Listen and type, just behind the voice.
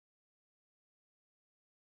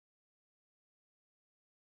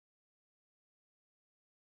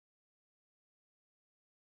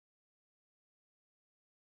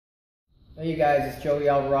Hey you guys, it's Joey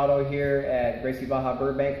Alvarado here at Gracie Baja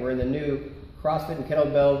Burbank. We're in the new CrossFit and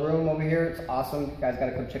Kettlebell room over here. It's awesome. You guys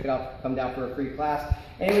gotta come check it out. Come down for a free class.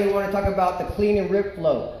 Anyway, we want to talk about the clean and rip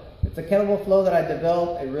flow. It's a kettlebell flow that I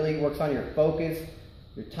developed. It really works on your focus,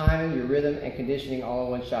 your timing, your rhythm, and conditioning all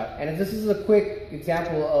in one shot. And this is a quick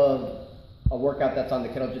example of a workout that's on the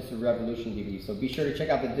Kettlejitsu Revolution DVD. So be sure to check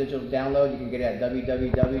out the digital download. You can get it at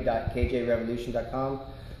www.kjrevolution.com.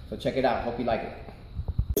 So check it out. Hope you like it.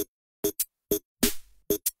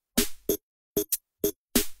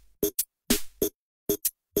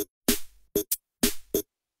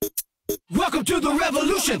 Welcome to the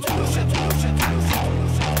revolution.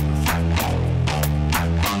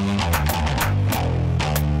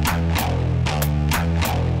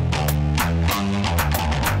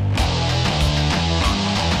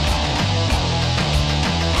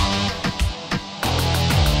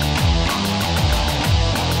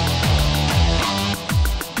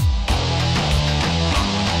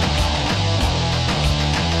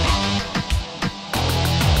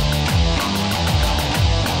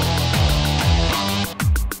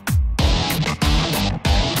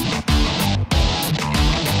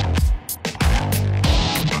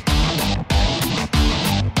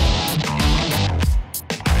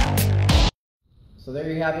 So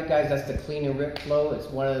there you have it, guys. That's the clean and rip flow. It's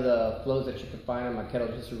one of the flows that you can find on my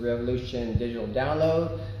Kettlejitsu Revolution digital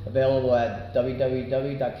download, available at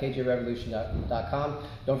www.kjrevolution.com.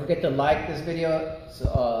 Don't forget to like this video,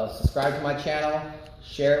 subscribe to my channel,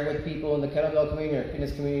 share it with people in the kettlebell community or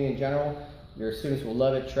fitness community in general. Your students will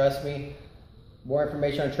love it, trust me. More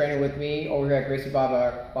information on training with me over here at Gracie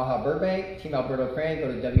Baja Burbank, Team Alberto Crane. Go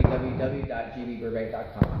to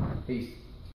www.gbburbank.com. Peace.